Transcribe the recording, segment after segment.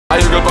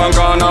Bicycle pan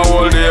corner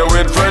all day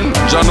with friend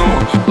Jano,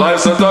 life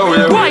set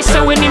away. Why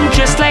so when him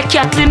dressed like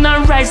Kathleen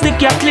and rise the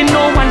Kathleen,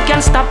 no one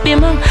can stop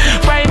him.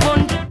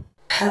 500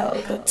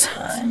 Pelpa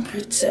time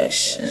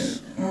protection.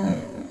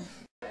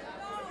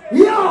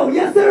 Yo,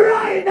 yes sir,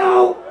 right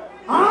now.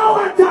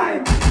 Our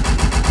time.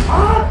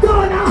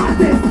 UPTOWN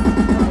artist.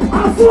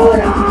 I'm for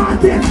the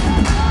artist.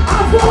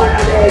 I'm for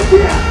the DJ.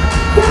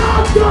 The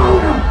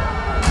UPTOWN.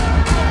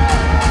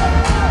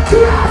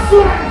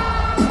 Grassway.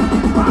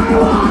 I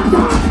want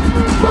that.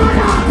 My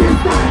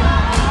artist time.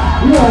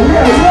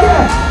 Yeah.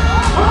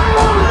 I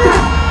want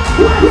that.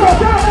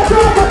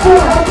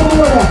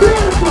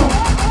 Beautiful.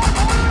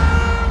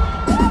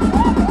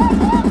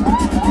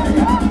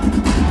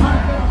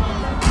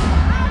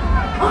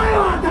 I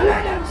want to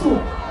let them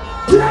through.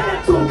 Let them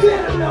through.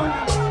 Clear them down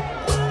now.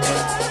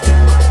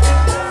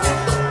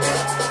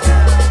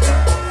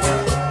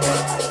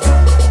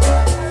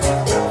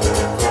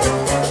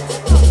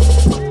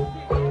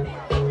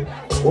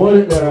 Hold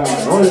it there,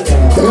 hold it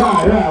there.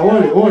 Yeah,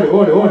 hold it.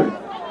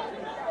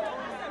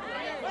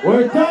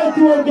 We're tied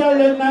to a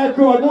girl in that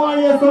crowd. One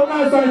here so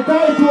nice and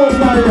tied to a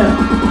girl there.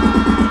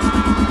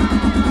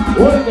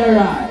 Hold it there,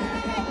 right.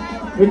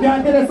 We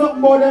can't tell you something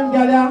about them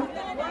girl here.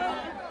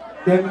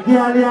 Them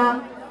girl here,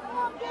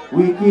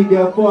 we keep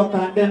their fuck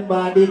and them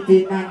body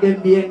thing and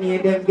them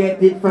DNA, them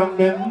get it from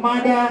them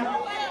mother.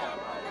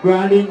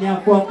 Girl in your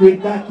fuck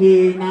with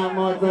cocky, now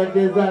mother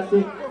desert.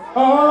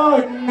 Oh,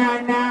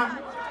 nana.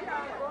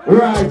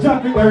 Right,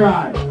 jump in the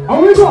ride. How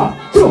we go?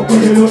 Jump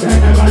when you look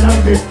and never love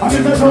me. I'm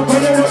in the jump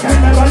when you look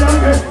and never love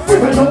me.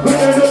 People jump when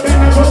you look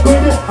and never put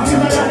it. I'm in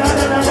the da.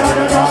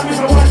 I'm in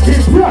the one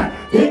keep run.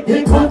 Hit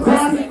come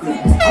cross.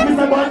 I'm in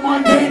the bad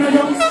man gain a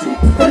young.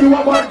 Tell you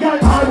what bad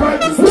girl, alright.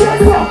 Let's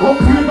walk up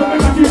here, but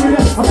make a keep with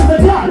it. I'm in the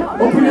yard.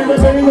 Open in the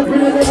belly,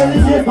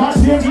 yes, not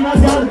changing a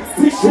girl.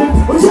 Six shit,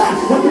 oh yeah.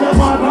 That's in the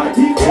bad man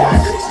keep it.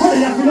 What do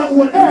you feel that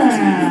one?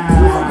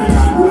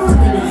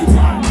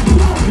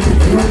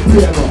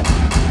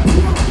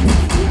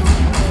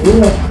 No,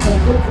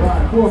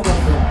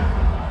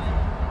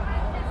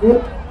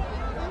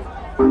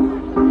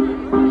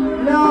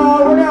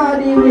 we're not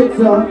doing it,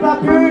 so stop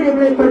reading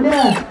me for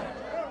that.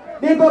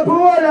 Big up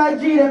all our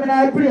G them in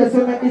our place to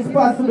make this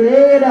possible, you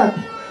hear that?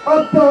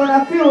 UPTOWN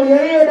a few, you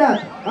hear that?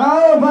 And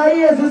over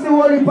here, you see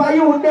all the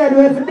you dead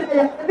with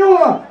there. No,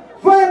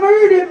 find me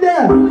reading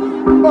there.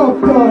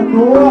 UPTOWN,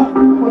 no.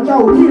 Watch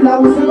out, killer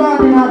was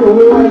surrounding at the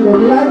whole, you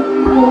like?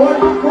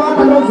 What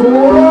does the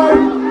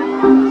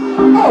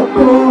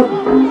UPTOWN.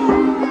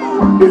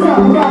 This is a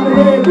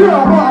family, we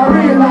are about a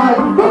real life.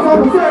 Look how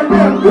we send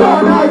them, we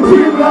are not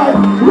cheap life.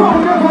 Wrong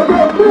never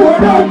get more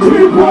than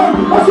cheap one.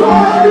 That's why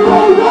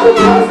everyone wants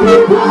to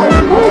sleep right.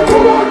 Oh,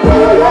 come on,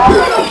 boy, I'm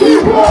gonna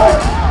keep right.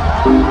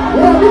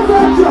 Yeah, this is a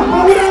trap, I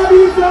will have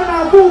these on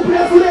our food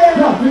place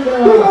later.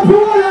 You got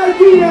people like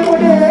GM over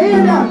there,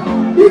 hear that?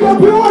 You got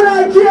people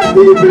like GM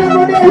people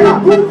over there.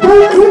 So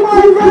you see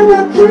my friend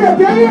and trip,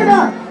 you hear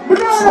that? But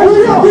now I'm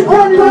just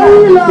on the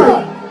real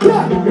life. If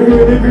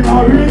you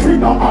not reaching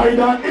the hide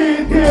and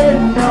eat it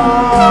now.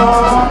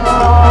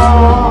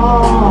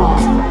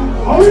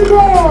 How we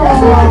go?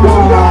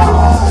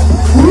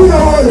 We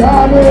don't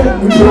have it.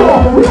 We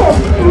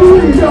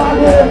got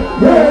it.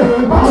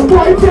 Yeah, I'm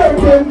quite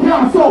tempted.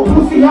 Can't stop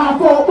pussy half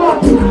for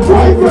body.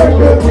 Quite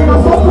tempted. You know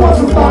supposed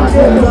to start it.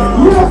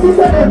 You know she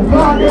said them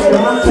got it.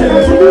 She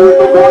said she knew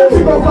the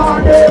country go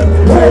got it.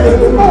 Hey,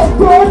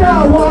 UPTOWN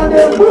now want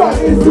them. Blood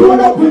is thrown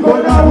up. We go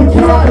now we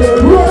try it.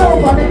 Run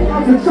up and then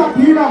have to chop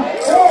you now.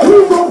 We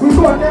don't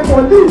prefer them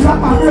for this like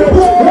my friend.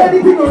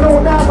 Anything you know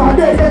now, my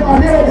day, them are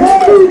dead.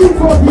 Hey, we need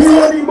for you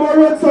anymore,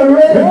 it's a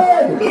red.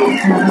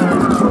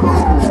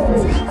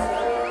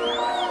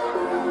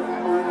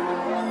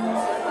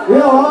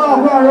 Yo, I'm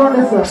gonna run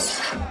this one.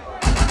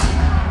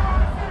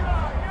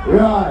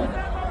 Right.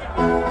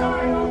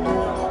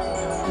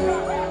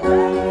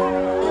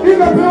 Big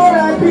up all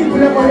that people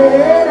that want to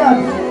hear that.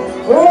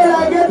 All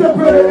I get to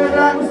produce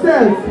like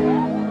myself.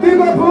 Big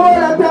up all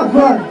that top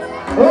one.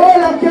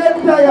 All I can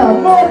tire,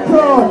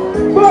 motor,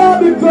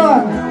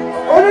 Barbican.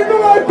 Only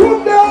know I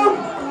come down.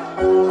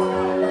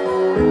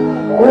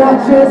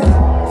 Watch this.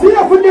 See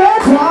you for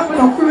that. I'm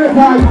gonna free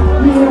high.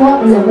 You want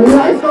me on the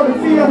lights, not the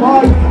fear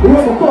high.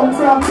 Where we come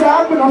from, I'm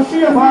gonna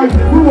share high.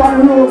 We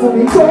wanna roll for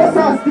me, cause I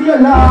stay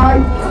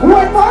alive. One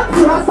man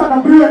cross on a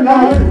brain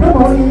line. The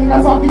money in a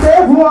pocket,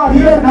 everyone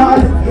here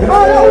nice. All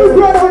I always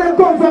run where them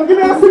come from. Give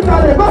me a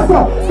signal, they bust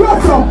up.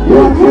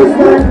 Watch this,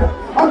 man.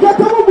 I get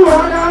to my brother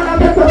and I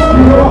get to my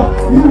bro.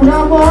 You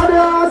not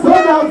mother,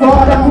 son and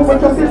father. Put my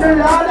trust in the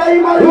Lord,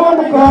 I'm alone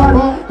the God.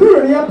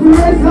 Turn your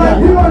praise like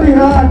the only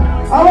hand.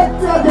 I want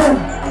you again.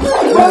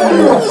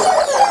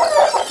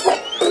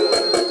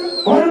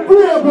 On the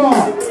prayer bar.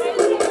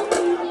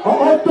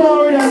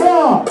 UPTOWN in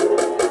there.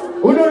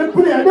 We know the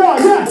prayer there,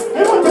 yeah.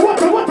 Hey, what,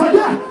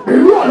 yeah. They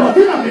roll out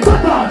in a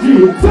tata, G.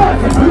 Say,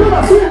 you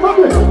never see him,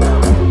 baby.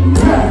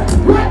 Yeah,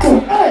 right on,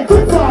 hey,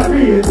 good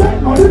sorry.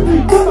 Take on the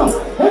feet, come on.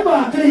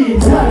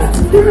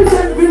 Give me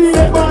 10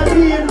 billion body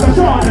in the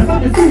shot and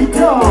the feet,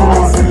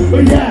 yeah.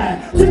 But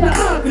yeah, she's not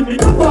asking me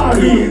to buy.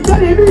 Charlie,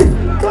 Johnny B, and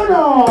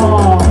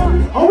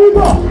we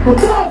go, but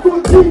that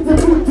foot jeans and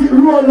foot it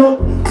roll up.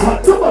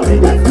 But somebody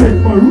gets straight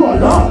for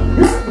roll up.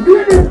 It's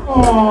really,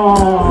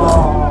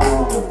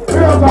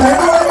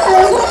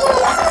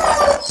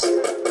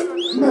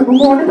 remember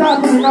morning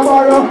that in a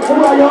warrior,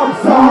 sorry.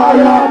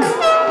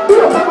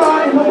 Come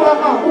on, in the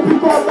warm-up, who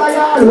pick up by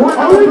all, one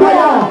of the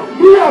player.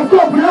 We have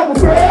couple of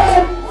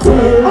friends.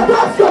 I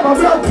just come a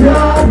block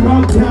yard.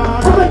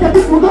 I make a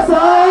big move,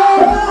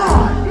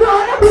 no,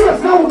 I'm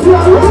just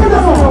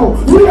now,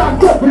 we are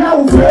couple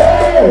of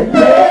friends. I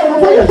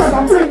say you shut up,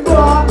 bring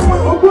back.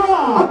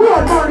 I'm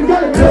going to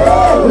get it.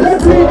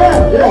 Let's read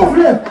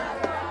it.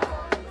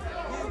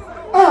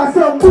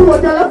 Some poor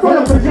girl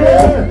follow for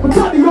jail. But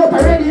got the out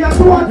already and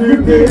so what to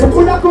repeat. So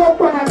could I go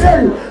up on a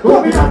bell?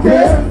 Come in a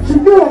tail. She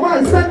knew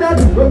my standard.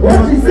 What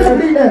she said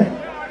there.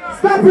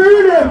 Stop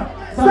reading.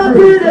 Stop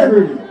reading.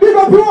 Big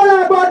up all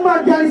our bad man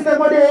girl is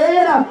never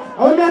there. I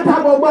will not talk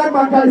about bad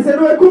man girl. He said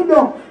no, come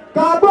down.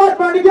 Cause bad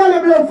man the girl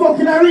them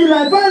fucking in real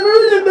life. I'm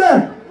reading there.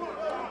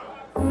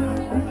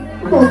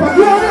 But the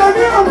girl and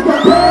me I'm going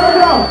to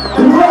turn up.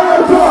 The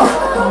world up.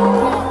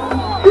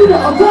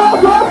 I'm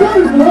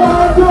talking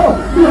water.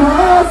 You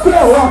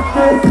say what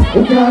this?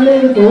 You can't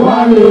live the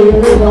one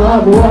live.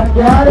 I'm what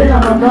God in my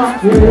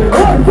country.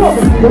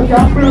 You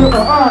can't prove my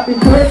heart in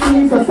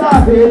 20 so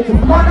savage.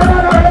 Man,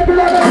 I'm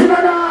regular, you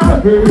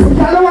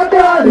can't know what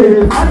God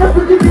is. I'm not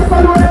pretty people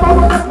who never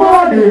want the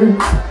money.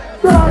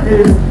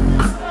 Darling.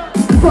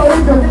 So if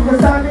you think you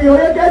stand me, you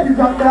get it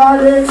from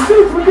darling.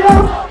 This with you?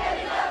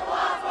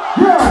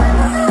 Yeah.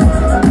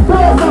 So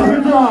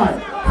something dry.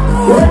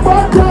 One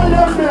time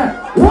them there.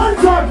 One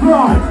time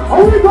cry.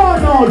 Oh, we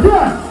gone now,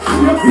 yeah.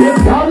 You feel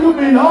down to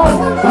me now.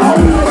 Down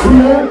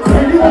here.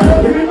 Anyone that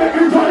can make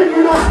you try to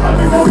get up. I'm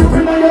going to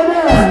pin on your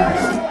neck.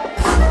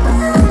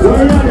 Where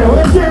are they?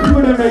 Where's shaking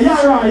with them there?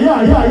 Yeah, right. Yeah.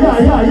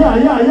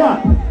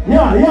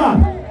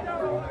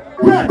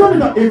 Yeah, don't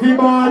it up. If he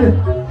bad.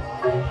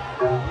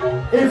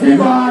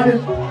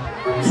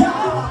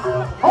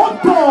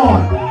 Uptown.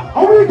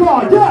 Oh, we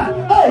gone, yeah.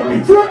 Hey,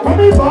 it's your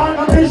coming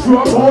back and it's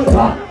your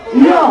water.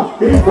 Yeah,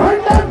 it's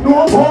right that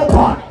no more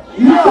pot.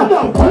 Yeah,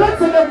 no, collect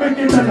them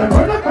making them,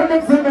 we're not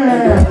connecting me. I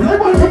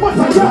want to watch a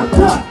yacht,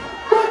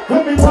 not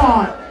coming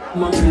on.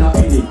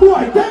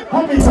 Boy, that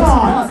coming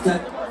on.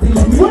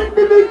 When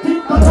the big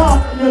thing comes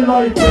up in your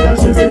life,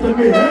 you're to make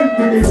me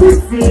empty, 6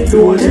 feet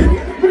loaded.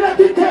 When I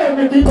think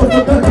everything goes to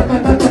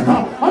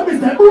I miss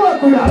that boy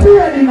could have been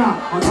ready now.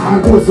 And I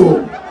go so.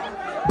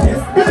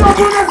 Get up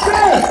on the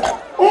stairs.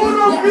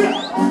 All of me.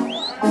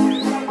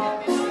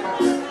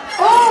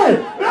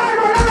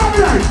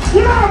 We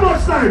don't have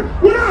much time.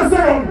 We don't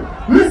say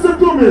listen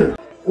to me.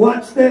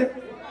 Watch the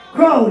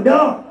crowd,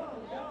 though.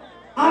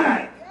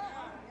 Alright.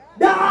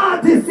 The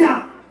artist,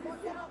 yeah.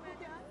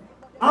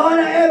 I want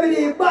to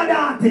every bad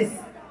artist.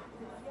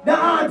 The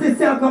artist,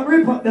 yeah, come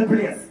rip up the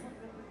place.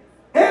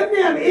 His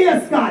name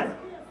Acegawd.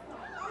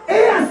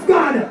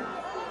 Acegawd.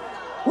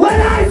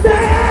 When I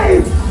say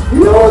Ace,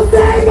 you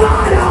say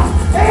God.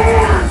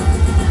 Ace.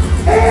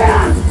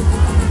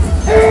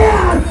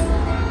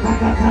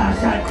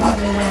 Kakakasha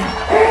coming in.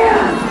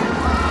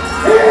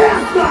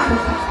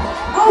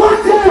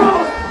 What's it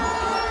called?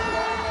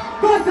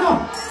 What's up?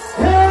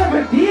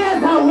 Every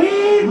day's a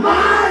week,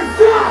 man.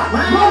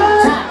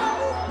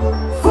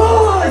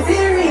 Full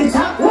series.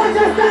 What's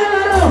your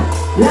style?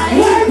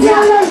 What's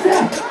your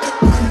listen?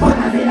 What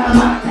has it on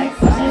my text?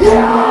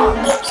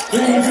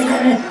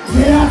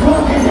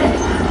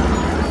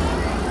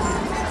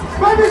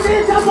 Let me see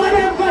some of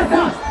them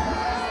better.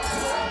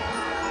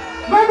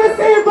 Let me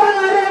see one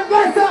of them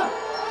better.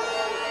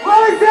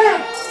 What is it?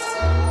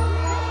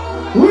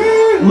 We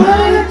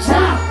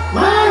mancha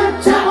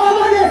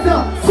over this.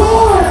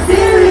 Full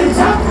series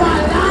of my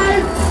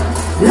life.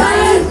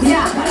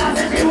 Yeah, but I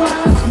said she was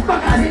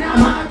because in a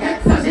market,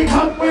 so she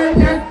come with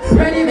it.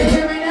 Ready to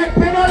hear me next,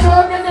 we don't know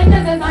the things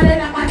I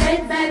didn't have my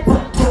game said.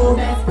 Two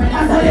best friends, I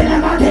saw it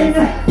in my game.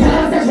 Yeah,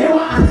 I said she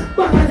was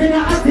because in a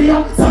Asia,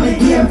 so me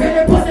came for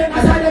the pussy, I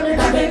said to me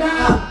the king up.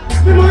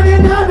 The money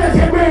down, that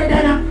she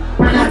breathing up.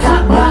 When I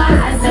talk about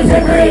I said she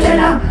breathing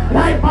up.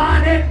 Like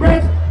Barnett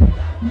Bridge.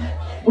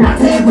 I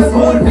take a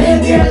school, pay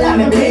dear, let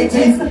me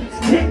bitches.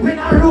 Clip in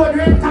a road,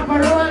 ring, top a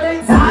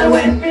rolling. All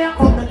when me up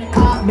to the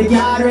car, the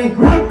gathering.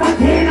 Right back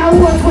in, I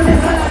work for the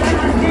color, then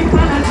I stick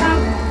on a top.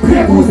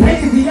 Grip who's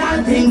lazy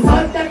and things,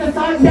 sunset to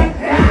sunset.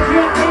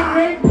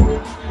 Ring.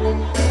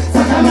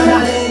 Such a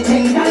mother,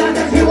 thing, dollar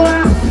that she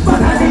want.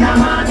 Because in a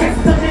market,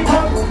 so she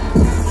come.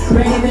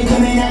 Ready to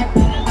give me that.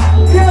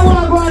 You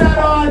want to go on the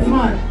odds,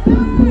 man.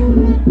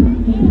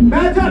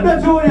 Man, drop the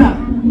junior.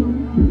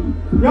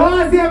 You want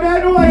to see if they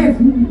know it?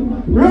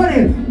 Run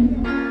it!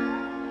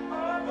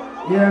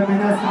 Yeah, me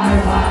that's my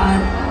man.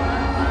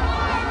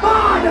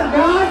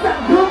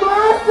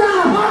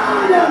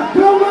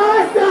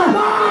 Master!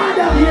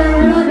 Here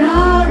we go,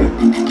 dog!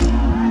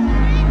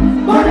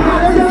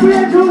 There's a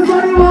great juice on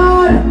the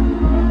wall!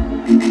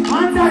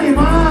 Under the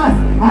mask!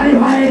 I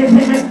divide it.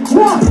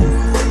 What?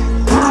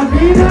 I've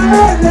been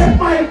around, let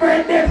my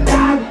friend them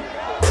down!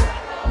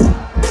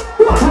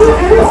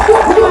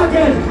 What?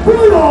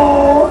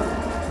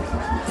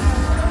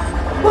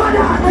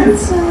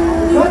 artist. You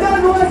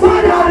don't know what's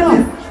bad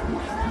artist.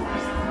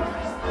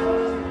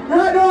 No,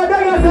 don't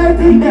you say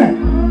thing there.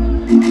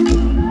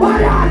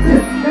 Bad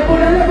artist. They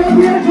put a little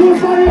bit of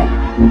juice on it.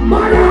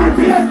 Bad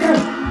artist.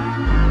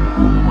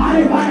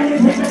 I buy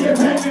anything that you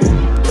pay me.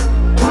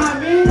 I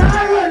mean, I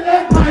will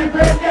let my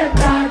friend get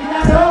down. I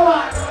don't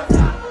want to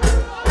stop.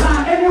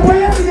 Anyway,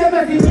 I see them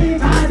at the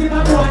meeting. I see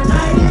my boy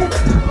Chinese.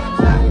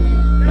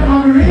 I'm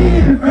a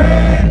real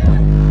friend.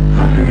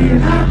 I'm a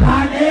real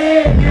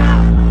academia.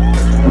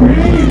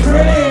 Real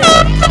friend.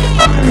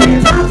 I'm a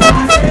real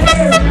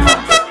academia.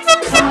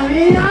 I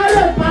mean, I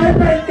let my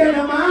friend get a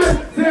man.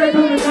 Say to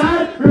me,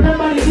 God,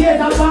 remember the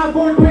days of our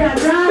phone we are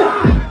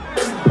done.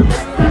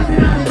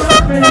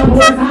 I'm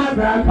going to have a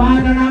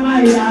partner on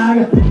my dog.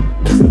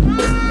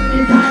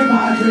 It's time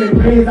for the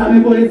praise of the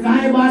police.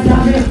 Time for the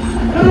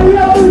now we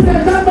are going to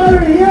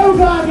somebody here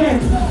go again.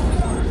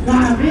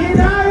 Now me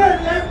now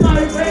let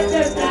my friend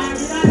get down.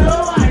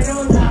 I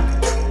know that.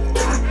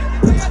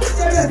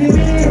 Tell you me.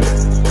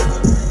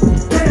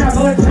 Then I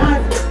go chat.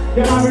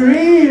 Then I'm a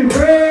real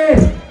friend.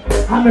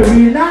 I'm a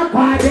real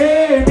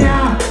academia.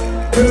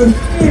 Real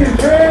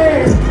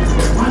friend.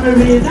 I'm a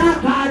real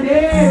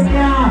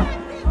academia.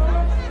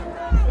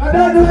 I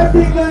don't do a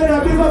thing going on,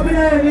 big up in the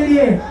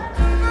video.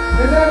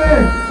 You know me?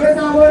 Get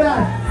on board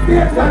that.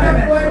 State man,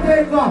 boy,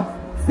 take off.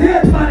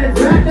 State man, it's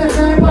right there,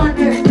 time on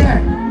this there.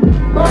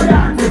 Go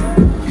down this.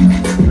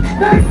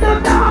 Make some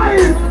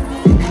noise!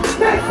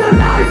 Make some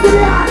noise to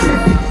the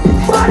artist!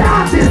 Bad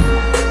artist!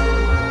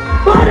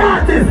 Bad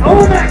artist! Who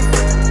next?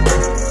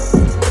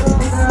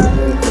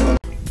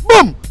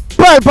 Boom!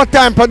 Pelpa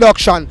Time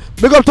Production.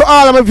 Big up to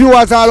all of my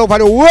viewers all over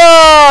the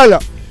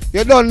world.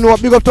 You don't know,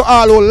 big up to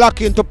all who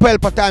lock into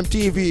Pelpa Time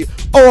TV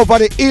over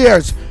the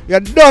years. You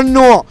don't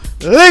know,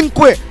 link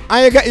with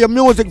and you get your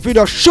music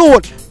video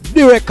shoot,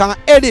 direct and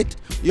edit,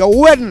 your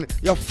wedding,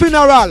 your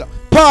funeral,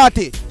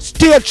 party,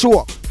 stage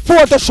show,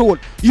 photo shoot,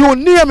 you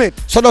name it.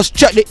 So just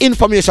check the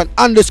information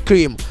on the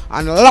screen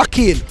and lock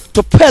in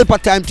to Pelpa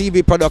Time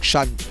TV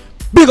production.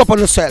 Big up on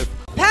yourself.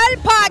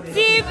 Pelpa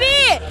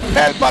TV!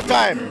 Pelpa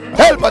Time!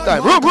 Pelpa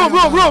Time! Room!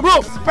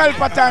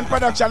 Pelpa Time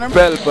production.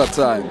 Pelpa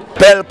Time.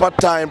 Pelpa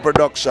Time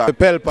production.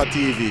 Pelpa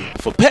TV.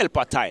 For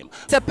Pelpa Time.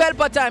 It's a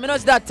Pelpa Time, you know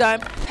it's that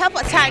time.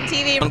 Pelpa Time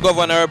TV. I'm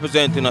governor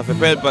representing of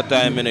Pelpa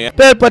Time, you know.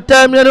 Pelpa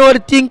Time, you know what the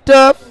thing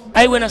tough?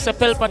 I when I say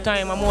Pelpa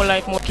Time, I'm more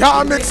like more.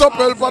 Can't mix up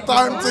Pelpa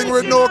Time thing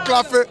with no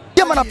coffee.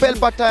 Yeah, man, a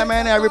Pelpa Time,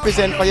 and I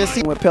represent for your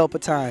scene with Pelpa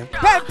Time.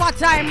 Pelpa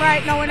Time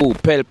right now. Oh,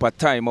 Pelpa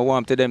Time, I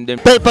want to them.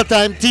 Pelpa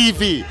Time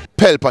TV.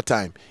 Pelpa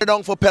Time. You're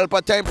down for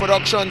Pelpa Time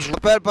Productions.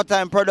 Pelpa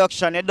Time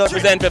Production. You don't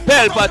Represent for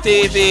Pelpa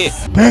TV.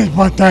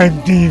 Pelpa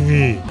Time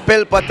TV.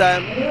 Pelpa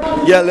Time.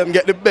 Yeah, let them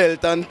get the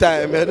belt on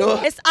time, you know.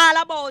 It's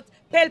all about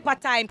Pelpa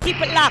Time. Keep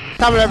it locked.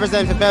 Time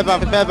represent for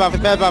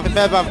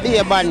Pelpa, be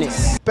a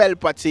badness.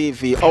 Pelpa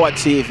TV, our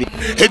TV.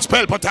 It's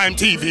Pelpa Time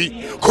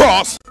TV.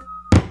 Cross.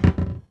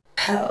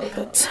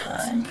 Pelpa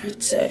Time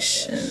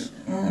protection.